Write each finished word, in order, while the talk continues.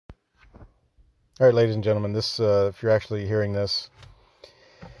All right, ladies and gentlemen, if you're actually hearing this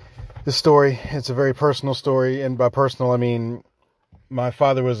story, it's a very personal story. And by personal, I mean my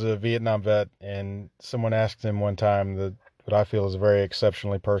father was a Vietnam vet, and someone asked him one time what I feel is a very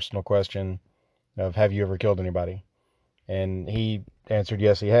exceptionally personal question of, have you ever killed anybody? And he answered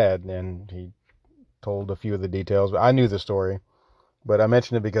yes, he had, and he told a few of the details. But I knew the story, but I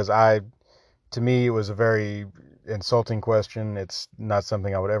mentioned it because to me, it was a very insulting question. It's not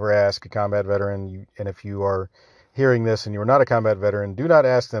something I would ever ask a combat veteran. And if you are hearing this and you are not a combat veteran, do not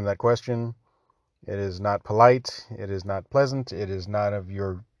ask them that question. It is not polite. It is not pleasant. It is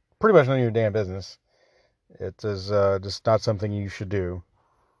pretty much none of your damn business. It is just not something you should do.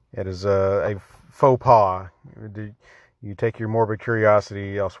 It is a faux pas. You take your morbid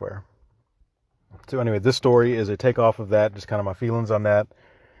curiosity elsewhere. So anyway, this story is a takeoff of that, just kind of my feelings on that,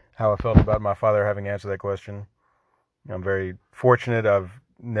 how I felt about my father having answered that question. I'm very fortunate. I've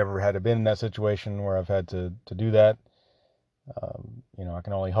never had to been in that situation where I've had to do that. I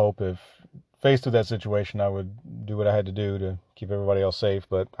can only hope if faced with that situation, I would do what I had to do to keep everybody else safe.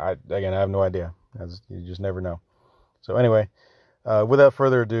 But I have no idea. You just never know. So anyway, without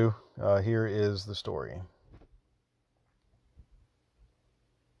further ado, here is the story.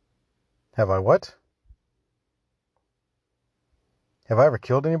 Have I what? Have I ever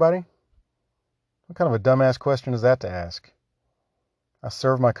killed anybody? What kind of a dumbass question is that to ask? I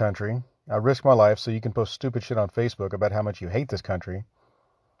serve my country. I risk my life so you can post stupid shit on Facebook about how much you hate this country.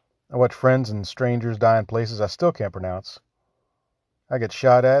 I watch friends and strangers die in places I still can't pronounce. I get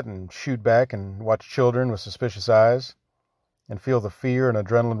shot at and shoot back and watch children with suspicious eyes and feel the fear and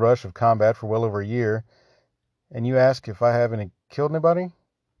adrenaline rush of combat for well over a year. And you ask if I haven't killed anybody?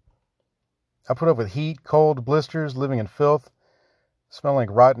 I put up with heat, cold, blisters, living in filth, smelling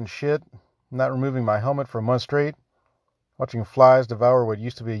like rotten shit, not removing my helmet for a month straight, watching flies devour what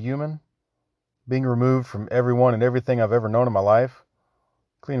used to be a human, being removed from everyone and everything I've ever known in my life,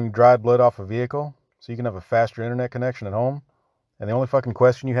 cleaning dried blood off a vehicle so you can have a faster internet connection at home, and the only fucking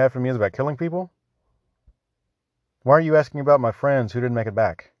question you have for me is about killing people? Why are you asking about my friends who didn't make it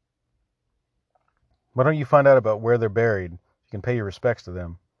back? Why don't you find out about where they're buried? You can pay your respects to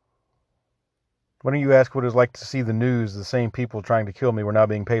them. Why don't you ask what it's like to see the news the same people trying to kill me were now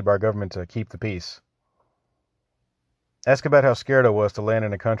being paid by our government to keep the peace? Ask about how scared I was to land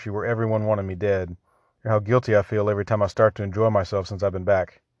in a country where everyone wanted me dead, or how guilty I feel every time I start to enjoy myself since I've been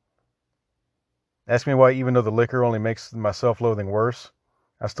back. Ask me why, even though the liquor only makes my self-loathing worse,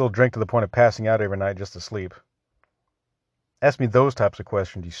 I still drink to the point of passing out every night just to sleep. Ask me those types of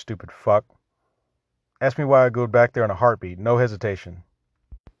questions, you stupid fuck. Ask me why I go back there in a heartbeat, no hesitation.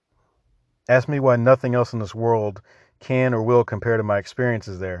 Ask me why nothing else in this world can or will compare to my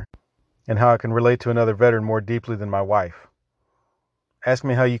experiences there, and how I can relate to another veteran more deeply than my wife. Ask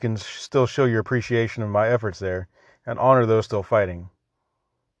me how you can still show your appreciation of my efforts there, and honor those still fighting.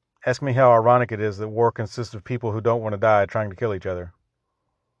 Ask me how ironic it is that war consists of people who don't want to die trying to kill each other.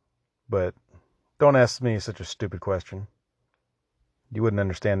 But don't ask me such a stupid question. You wouldn't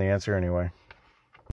understand the answer anyway.